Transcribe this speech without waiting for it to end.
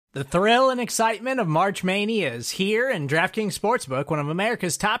The thrill and excitement of March Mania is here, and DraftKings Sportsbook, one of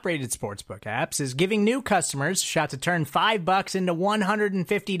America's top-rated sportsbook apps, is giving new customers a shot to turn $5 into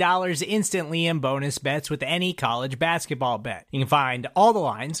 $150 instantly in bonus bets with any college basketball bet. You can find all the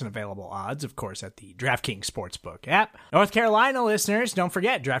lines and available odds, of course, at the DraftKings Sportsbook app. North Carolina listeners, don't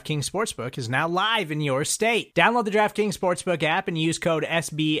forget, DraftKings Sportsbook is now live in your state. Download the DraftKings Sportsbook app and use code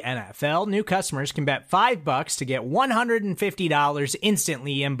SBNFL. New customers can bet $5 to get $150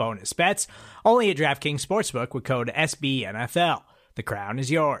 instantly in bonus bets, only at DraftKings Sportsbook with code SBNFL. The crown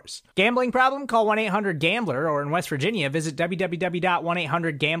is yours. Gambling problem? Call 1-800-GAMBLER, or in West Virginia, visit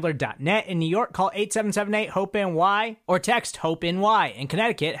www.1800gambler.net. In New York, call 8778-HOPE-NY or text HOPE-NY. In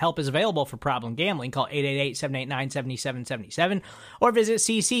Connecticut, help is available for problem gambling. Call 888-789-7777 or visit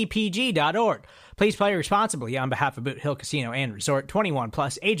ccpg.org. Please play responsibly on behalf of Boot Hill Casino and Resort. 21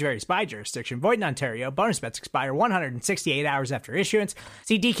 plus, age varies by jurisdiction. Void in Ontario. Bonus bets expire 168 hours after issuance.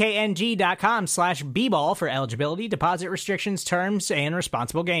 See dkng.com/bball for eligibility, deposit restrictions, terms, and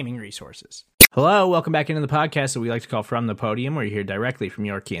responsible gaming resources. Hello, welcome back into the podcast that we like to call From the Podium, where you hear directly from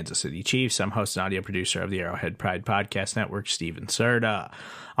your Kansas City Chiefs. I'm host and audio producer of the Arrowhead Pride Podcast Network, Steven Serta.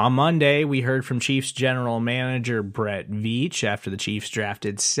 On Monday, we heard from Chiefs general manager Brett Veach after the Chiefs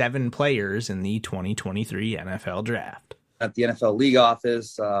drafted 7 players in the 2023 NFL Draft. At the NFL League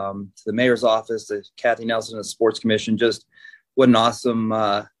office, to the mayor's office, to Kathy Nelson, the Sports Commission, just what an awesome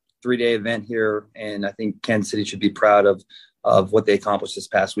 3-day event here. And I think Kansas City should be proud of what they accomplished this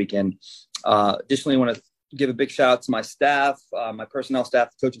past weekend. Additionally, I want to give a big shout out to my staff, my personnel staff,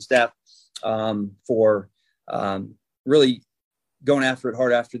 coaching staff, for really going after it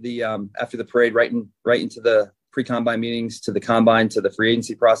hard after the parade, right into the pre-combine meetings, to the combine, to the free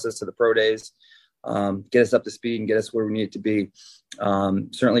agency process, to the pro days, get us up to speed and get us where we need it to be.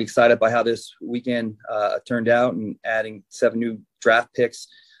 Certainly excited by how this weekend turned out, and adding 7 new draft picks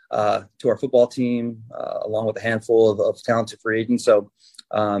to our football team, along with a handful of talented free agents. So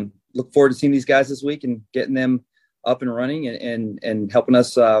look forward to seeing these guys this week and getting them up and running and helping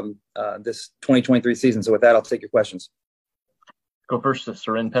us this 2023 season. So with that, I'll take your questions. Go first to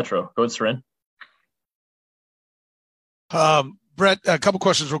Seren Petro. Go ahead, Seren. Brett, a couple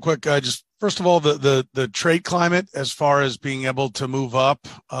questions real quick. Just first of all, the trade climate as far as being able to move up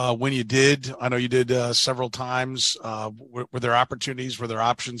when you did. I know you did several times. Were there opportunities? Were there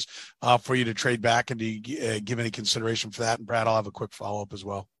options for you to trade back? And do you give any consideration for that? And Brad, I'll have a quick follow-up as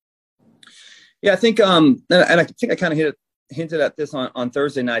well. Yeah, I think, and I think I kind of hinted at this on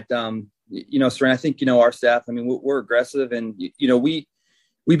Thursday night. Seren, I think, our staff, I mean, we're aggressive, and, we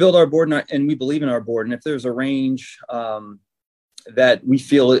build our board and we believe in our board. And if there's a range that we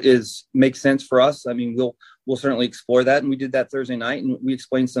feel makes sense for us, I mean, we'll certainly explore that. And we did that Thursday night, and we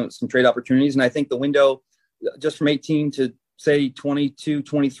explained some trade opportunities. And I think the window just from 18 to say 22,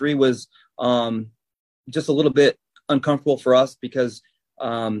 23 was just a little bit uncomfortable for us because,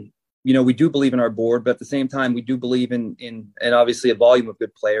 we do believe in our board, but at the same time, we do believe in obviously a volume of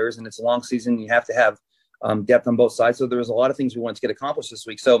good players, and it's a long season. You have to have depth on both sides. So there was a lot of things we wanted to get accomplished this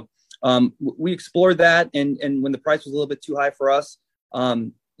week. So we explored that. And when the price was a little bit too high for us,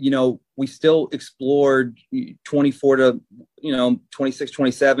 we still explored 24 to, 26,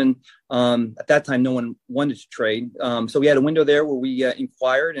 27. At that time, no one wanted to trade. So we had a window there where we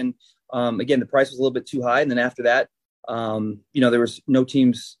inquired, and again, the price was a little bit too high. And then after that, there was no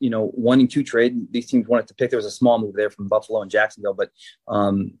teams, wanting to trade. These teams wanted to pick. There was a small move there from Buffalo and Jacksonville, but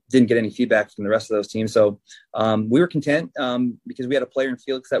didn't get any feedback from the rest of those teams. So we were content because we had a player in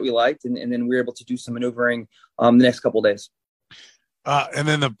Felix that we liked, and then we were able to do some maneuvering the next couple of days. And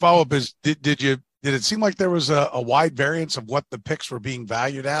then the follow-up is, did it seem like there was a wide variance of what the picks were being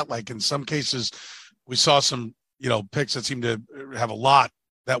valued at? Like in some cases, we saw some, picks that seemed to have a lot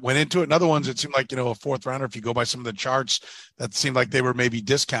that went into it. In other ones, it seemed like, a fourth rounder, if you go by some of the charts, that seemed like they were maybe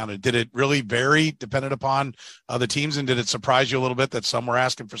discounted. Did it really vary dependent upon the teams? And did it surprise you a little bit that some were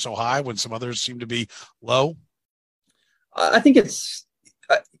asking for so high when some others seemed to be low? I think it's,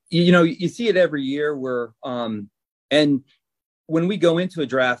 you see it every year where, and when we go into a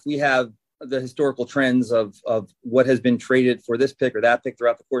draft, we have the historical trends of what has been traded for this pick or that pick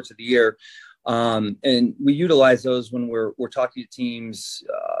throughout the course of the year. And we utilize those when we're talking to teams,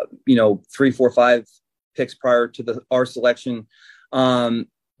 3, 4, 5 picks prior to our selection.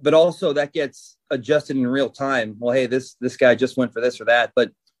 But also that gets adjusted in real time. Well, hey, this guy just went for this or that, but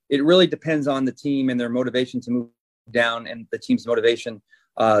it really depends on the team and their motivation to move down and the team's motivation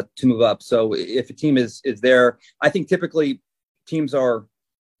to move up. So if a team is there, I think typically teams are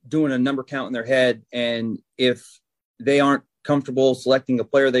doing a number count in their head. And if they aren't comfortable selecting a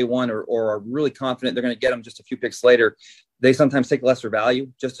player they want or are really confident they're going to get them just a few picks later, they sometimes take lesser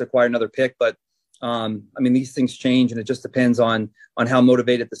value just to acquire another pick. But I mean, these things change, and it just depends on how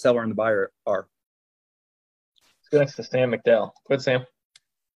motivated the seller and the buyer are. Let's go next to Sam McDowell. Go ahead, Sam.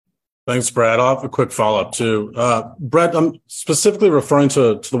 Thanks, Brad. I'll have a quick follow-up, too. Brett, I'm specifically referring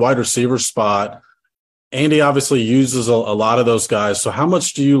to the wide receiver spot. Andy obviously uses a lot of those guys. So how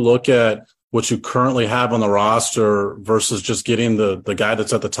much do you look at what you currently have on the roster versus just getting the guy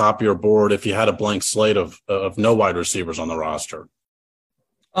that's at the top of your board if you had a blank slate of no wide receivers on the roster?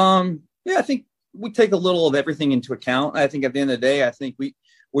 Yeah, I think we take a little of everything into account. I think at the end of the day, I think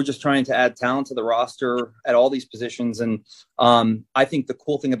we're just trying to add talent to the roster at all these positions. And I think the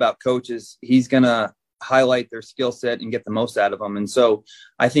cool thing about Coach is he's going to highlight their skill set and get the most out of them. And so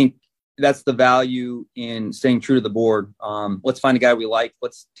I think that's the value in staying true to the board. Let's find a guy we like.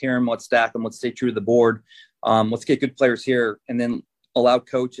 Let's tear him. Let's stack him. Let's stay true to the board. Let's get good players here, and then allow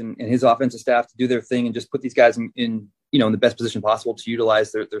Coach and his offensive staff to do their thing and just put these guys in the best position possible to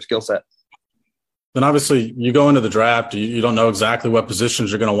utilize their skill set. Then obviously you go into the draft, you don't know exactly what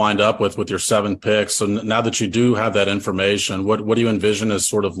positions you're going to wind up with your 7 picks. So now that you do have that information, what do you envision is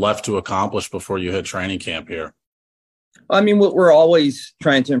sort of left to accomplish before you hit training camp here? I mean, we're always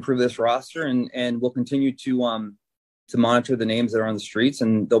trying to improve this roster, and we'll continue to monitor the names that are on the streets.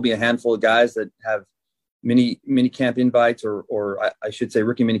 And there'll be a handful of guys that have mini camp invites, or I should say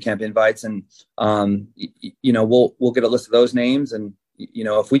rookie mini camp invites. And, we'll get a list of those names. And,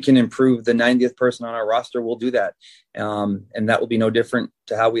 if we can improve the 90th person on our roster, we'll do that. And that will be no different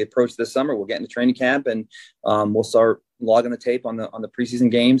to how we approach this summer. We'll get into training camp, and we'll start logging the tape on the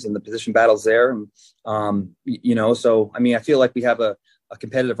preseason games and the position battles there. And, so, I mean, I feel like we have a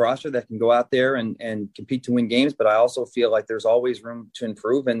competitive roster that can go out there and compete to win games, but I also feel like there's always room to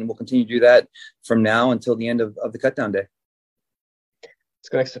improve, and we'll continue to do that from now until the end of the cutdown day. Let's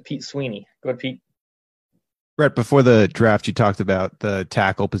go next to Pete Sweeney. Go ahead, Pete. Brett, before the draft, you talked about the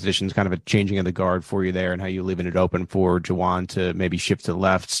tackle positions, kind of a changing of the guard for you there, and how you leaving it open for Jawan to maybe shift to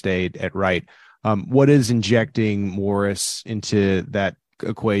left, stay at right. What does injecting Morris into that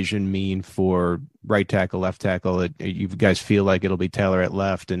equation mean for right tackle, left tackle? You guys feel like it'll be Taylor at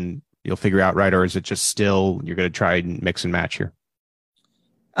left and you'll figure out right, or is it just still you're going to try and mix and match here?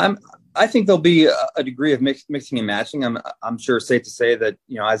 I think there'll be a degree of mixing and matching. I'm sure it's safe to say that,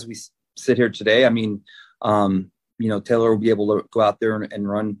 as we sit here today, I mean, Taylor will be able to go out there and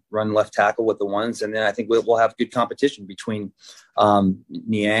run left tackle with the ones. And then I think we'll have good competition between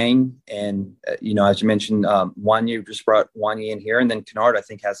Niang and, as you mentioned, Wanye, just brought Wanye in here. And then Kennard, I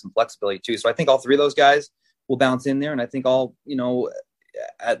think, has some flexibility too. So I think all three of those guys will bounce in there. And I think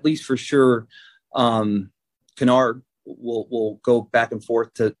at least for sure, Kennard will go back and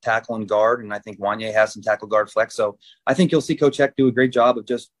forth to tackle and guard. And I think Wanye has some tackle guard flex. So I think you'll see Coach Heck do a great job of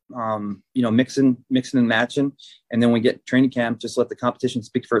just, mixing and matching. And then when we get training camp, just let the competition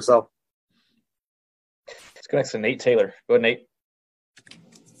speak for itself. Let's go next to Nate Taylor. Go ahead, Nate.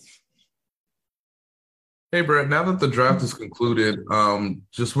 Hey, Brett, now that the draft is concluded,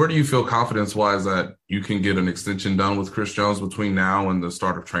 just where do you feel confidence-wise that you can get an extension done with Chris Jones between now and the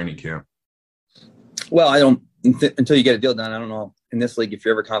start of training camp? Well, I don't until you get a deal done. I don't know in this league if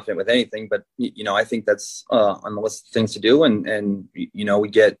you're ever confident with anything, but I think that's on the list of things to do. And we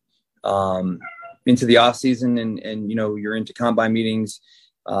get into the off season, and you're into combine meetings,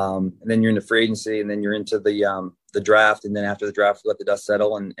 and then you're into free agency, and then you're into the draft, and then after the draft, we let the dust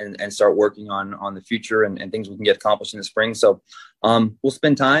settle and start working on the future and things we can get accomplished in the spring. So we'll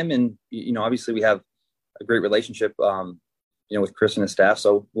spend time, and obviously we have a great relationship with Chris and his staff.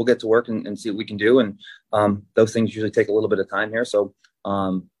 So we'll get to work and see what we can do. And those things usually take a little bit of time here. So,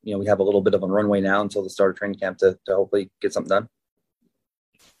 we have a little bit of a runway now until the start of training camp to hopefully get something done.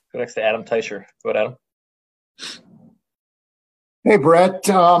 Go next to Adam Teicher. Go ahead, Adam. Hey, Brett.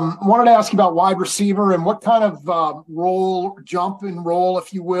 Wanted to ask you about wide receiver and what kind of jump and roll,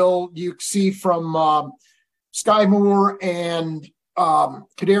 if you will, you see from Sky Moore and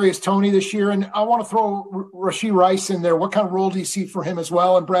Kadarius Toney this year. And I want to throw Rashee Rice in there. What kind of role do you see for him as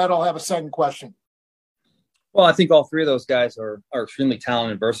well? And Brad, I'll have a second question. Well, I think all three of those guys are extremely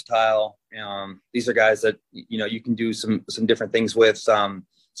talented and versatile. These are guys that, you can do some different things with.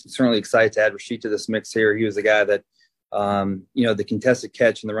 Certainly excited to add Rashee to this mix here. He was the guy that, the contested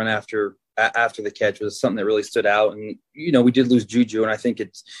catch and the run after the catch was something that really stood out. And, we did lose Juju, and I think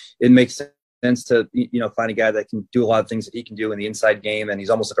it makes sense to, find a guy that can do a lot of things that he can do in the inside game. And he's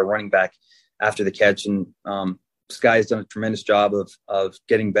almost like a running back after the catch. And Sky has done a tremendous job of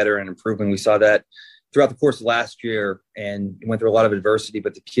getting better and improving. We saw that throughout the course of last year, and he went through a lot of adversity,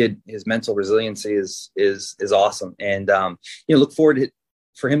 but the kid, his mental resiliency is awesome. And, look forward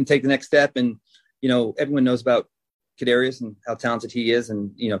for him to take the next step. And, everyone knows about Kadarius and how talented he is.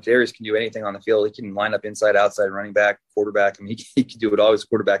 And, Kadarius can do anything on the field. He can line up inside, outside, running back, quarterback. I mean, he can do it all as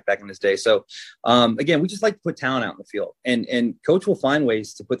quarterback back in his day. So, again, we just like to put talent out in the field. And coach will find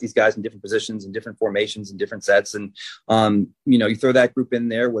ways to put these guys in different positions and different formations and different sets. And, you throw that group in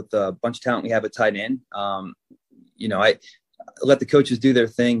there with a bunch of talent we have at tight end. I let the coaches do their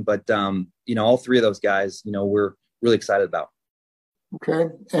thing. But, all three of those guys, we're really excited about.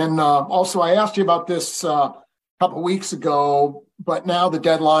 Okay. And also, I asked you about this couple of weeks ago, but now the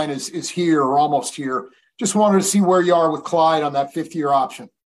deadline is here or almost here. Just wanted to see where you are with Clyde on that 5th-year option.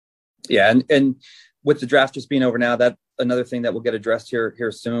 Yeah, and with the draft just being over now, that another thing that will get addressed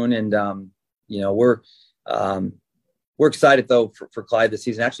here soon. And we're excited though for Clyde this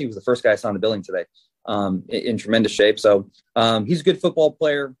season. Actually, he was the first guy I saw in the building today, in tremendous shape. So he's a good football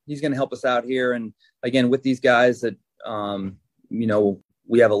player. He's going to help us out here. And again, with these guys that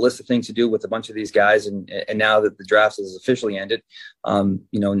we have a list of things to do with a bunch of these guys. And now that the draft is officially ended, in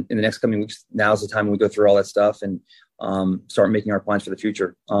the next coming weeks, now's the time when we go through all that stuff and start making our plans for the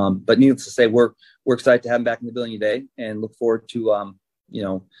future. But needless to say, we're excited to have him back in the building today and look forward to,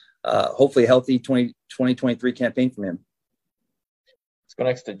 hopefully a healthy 2023 campaign from him. Let's go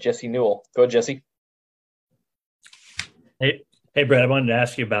next to Jesse Newell. Go ahead, Jesse. Hey, Brett, I wanted to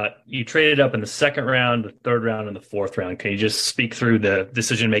ask you about, you traded up in the 2nd round, the 3rd round, and the 4th round. Can you just speak through the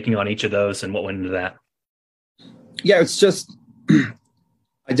decision-making on each of those and what went into that? Yeah, it's just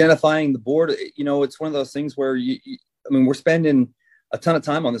identifying the board. It's one of those things where, we're spending a ton of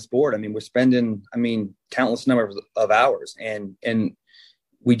time on this board. We're spending, countless numbers of hours. And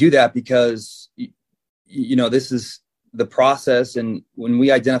we do that because, this is the process. And when we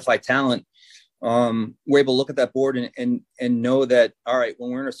identify talent, we're able to look at that board and know that, all right,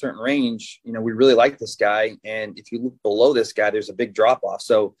 when we're in a certain range, we really like this guy. And if you look below this guy, there's a big drop off.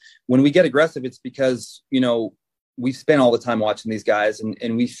 So when we get aggressive, it's because, we spend all the time watching these guys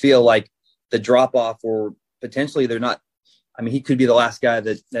and we feel like the drop off, or potentially they're not, he could be the last guy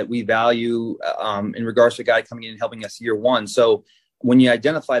that we value, in regards to a guy coming in and helping us year one. So when you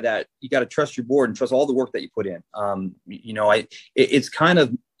identify that, you got to trust your board and trust all the work that you put in. It's kind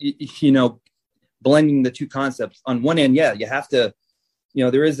of, blending the two concepts. On one end, yeah, you have to,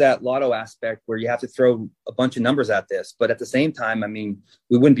 there is that lotto aspect where you have to throw a bunch of numbers at this. But at the same time, we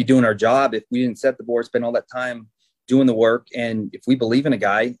wouldn't be doing our job if we didn't set the board, spend all that time doing the work. And if we believe in a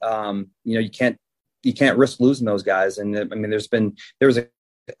guy, you can't risk losing those guys. And there was a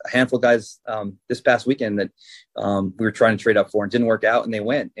handful of guys this past weekend that we were trying to trade up for and didn't work out, and they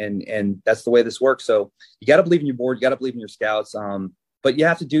went. And that's the way this works. So you got to believe in your board. You got to believe in your scouts. But you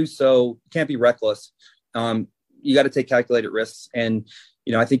have to do so. You can't be reckless. You got to take calculated risks. And,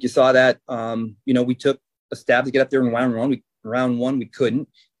 I think you saw that, we took a stab to get up there in round one, we couldn't.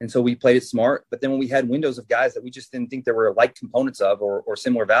 And so we played it smart. But then when we had windows of guys that we just didn't think there were like components of or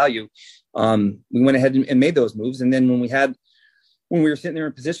similar value, we went ahead and made those moves. And then when we were sitting there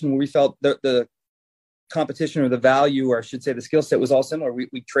in a position where we felt the competition or the value, or I should say the skill set, was all similar, we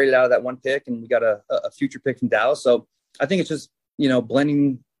traded out of that one pick and we got a future pick from Dallas. So I think it's just,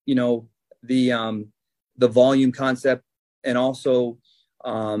 blending, the volume concept and also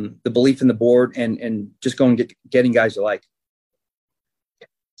the belief in the board and just going and getting guys you like.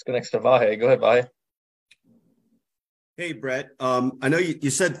 Let's go next to Vahe. Go ahead, Vahe. Hey, Brett. I know you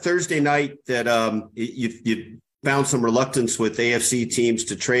said Thursday night that you found some reluctance with AFC teams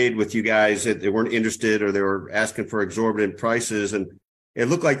to trade with you guys, that they weren't interested or they were asking for exorbitant prices. And it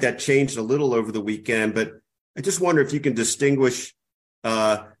looked like that changed a little over the weekend, but I just wonder if you can distinguish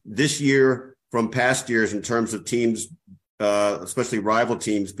this year from past years in terms of teams, especially rival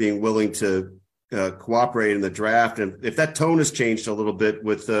teams, being willing to cooperate in the draft, and if that tone has changed a little bit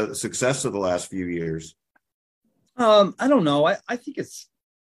with the success of the last few years. I don't know.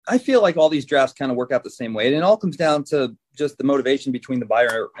 I feel like all these drafts kind of work out the same way. And it all comes down to just the motivation between the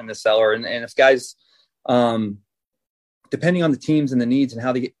buyer and the seller. And if guys, depending on the teams and the needs and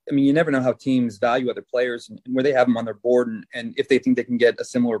how you never know how teams value other players and where they have them on their board. And if they think they can get a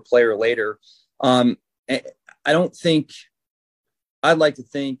similar player later, I'd like to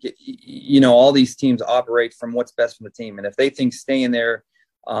think, all these teams operate from what's best for the team. And if they think staying there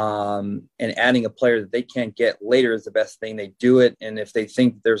and adding a player that they can't get later is the best thing, they do it. And if they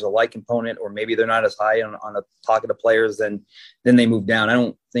think there's a like component, or maybe they're not as high on a pocket of players, then they move down. I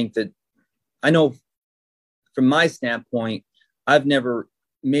don't think that, I know from my standpoint, I've never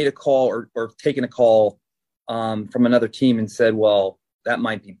made a call or taken a call from another team and said, well, that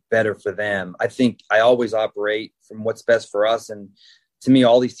might be better for them. I think I always operate from what's best for us. And to me,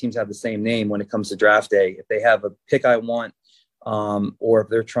 all these teams have the same name when it comes to draft day. If they have a pick I want, or if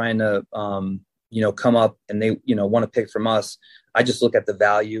they're trying to, come up and they, want to pick from us, I just look at the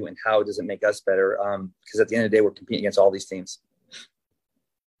value and how does it make us better? Because at the end of the day, we're competing against all these teams.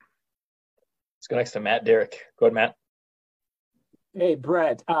 Let's go next to Matt Derrick. Go ahead, Matt. Hey,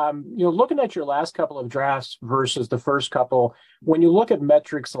 Brett, looking at your last couple of drafts versus the first couple, when you look at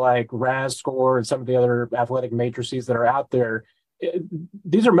metrics like RAS score and some of the other athletic matrices that are out there,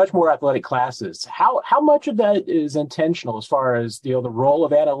 these are much more athletic classes. How much of that is intentional as far as, the role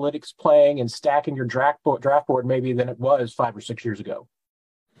of analytics playing and stacking your draft board maybe than it was 5 or 6 years ago?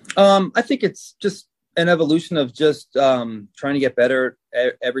 I think it's just an evolution of just trying to get better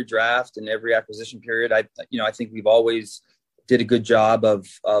every draft and every acquisition period. I think we've always did a good job of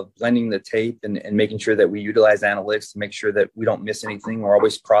blending the tape and making sure that we utilize analytics to make sure that we don't miss anything. We're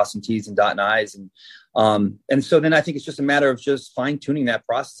always crossing T's and dotting I's. And so then I think it's just a matter of just fine tuning that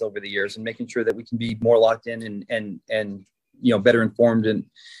process over the years and making sure that we can be more locked in and better informed in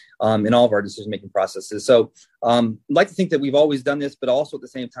all of our decision-making processes. So I'd like to think that we've always done this, but also at the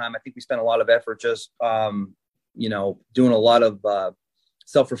same time, I think we spent a lot of effort just, doing a lot of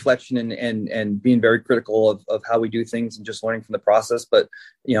self-reflection and being very critical of how we do things and just learning from the process. But,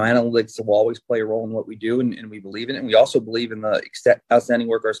 analytics will always play a role in what we do, and we believe in it. And we also believe in the outstanding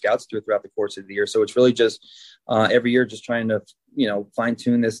work our scouts do throughout the course of the year. So it's really just every year just trying to, fine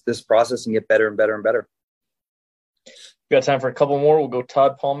tune this process and get better and better and better. We got time for a couple more. We'll go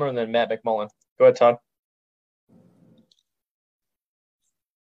Todd Palmer and then Matt McMullen. Go ahead, Todd.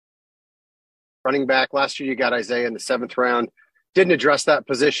 Running back, last year you got Isaiah in the 7th round. Didn't address that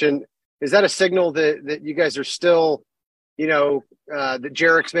position. Is that a signal that you guys are still, that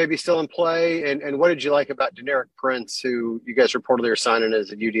Jarrett's maybe still in play? And what did you like about Deneric Prince, who you guys reportedly are signing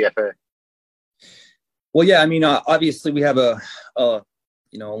as a UDFA? Well, yeah, I mean, obviously we have a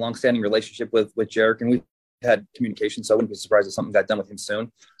longstanding relationship with Jarrett, and we've had communication, so I wouldn't be surprised if something got done with him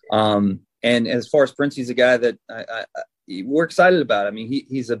soon. And as far as Prince, he's a guy that we're excited about. I mean,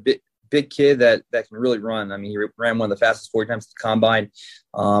 he's a big kid that can really run. I mean, he ran one of the fastest 40 times at the combine.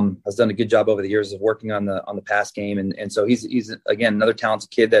 Has done a good job over the years of working on the pass game, and so he's again another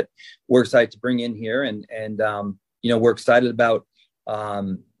talented kid that we're excited to bring in here, and we're excited about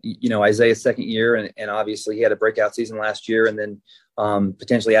Isaiah's second year, and obviously he had a breakout season last year, and then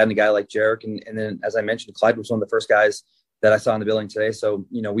potentially adding a guy like Jarrett, and then as I mentioned, Clyde was one of the first guys that I saw in the building today. So,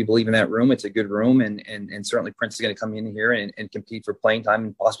 we believe in that room. It's a good room. And certainly Prince is going to come in here and compete for playing time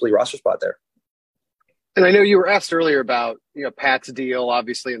and possibly roster spot there. And I know you were asked earlier about, Pat's deal,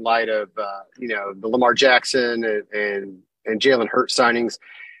 obviously in light of, the Lamar Jackson and Jalen Hurts signings.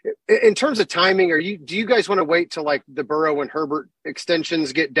 In terms of timing, do you guys want to wait till like the Burrow and Herbert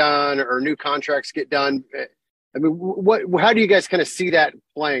extensions get done or new contracts get done? I mean, how do you guys kind of see that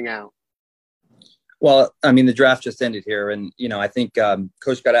playing out? Well, I mean, the draft just ended here, and I think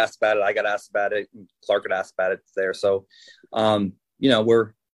Coach got asked about it, I got asked about it, and Clark got asked about it there. So,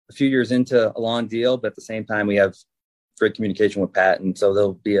 we're a few years into a long deal, but at the same time, we have great communication with Pat, and so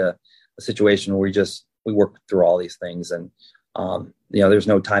there'll be a situation where we work through all these things, and there's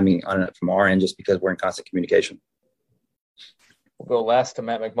no timing on it from our end, just because we're in constant communication. We'll go last to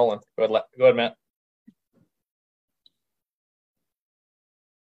Matt McMullen. Go ahead, Matt.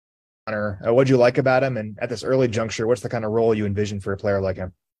 What'd you like about him? And at this early juncture, what's the kind of role you envision for a player like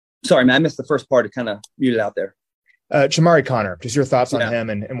him? Sorry, man, I missed the first part. It kind of muted out there. Chamari Connor, just your thoughts on him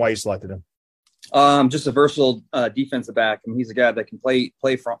and why you selected him. Just a versatile defensive back. I mean, he's a guy that can play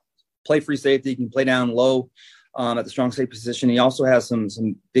free safety. He can play down low at the strong safety position. He also has some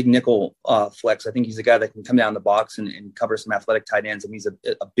big nickel flex. I think he's a guy that can come down the box and cover some athletic tight ends. I mean, he's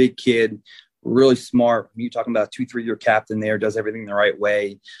a big kid, really smart. You talking about a 2-3 year captain there, does everything the right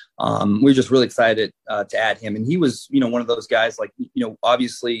way. We're just really excited to add him. And he was, one of those guys like,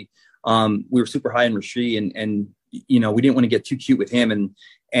 obviously we were super high in Rasheed and we didn't want to get too cute with him.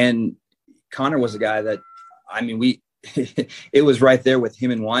 And Connor was a guy that, I mean, it was right there with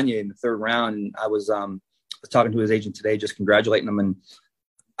him and Wanye in the 3rd round. And I was talking to his agent today, just congratulating him.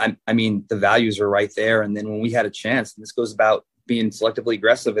 And I mean, the values are right there. And then when we had a chance, and this goes about being selectively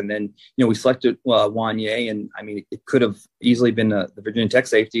aggressive. And then, we selected Wanye, and I mean, it could have easily been the Virginia Tech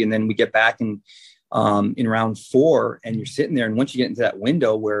safety. And then we get back in round 4 and you're sitting there. And once you get into that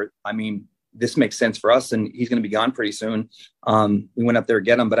window where, I mean, this makes sense for us and he's going to be gone pretty soon. We went up there to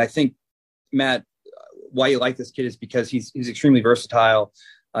get him. But I think, Matt, why you like this kid is because he's extremely versatile.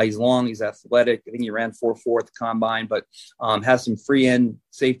 He's long, he's athletic. I think he ran 4.4 at the combine, but has some free end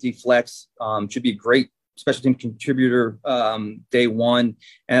safety flex. Should be a great special team contributor day one.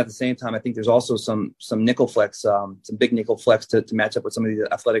 And at the same time, I think there's also some nickel flex, some big nickel flex to match up with some of the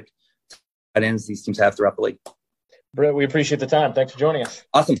athletic tight ends these teams have throughout the league. Brett, we appreciate the time. Thanks for joining us.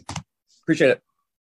 Awesome. Appreciate it.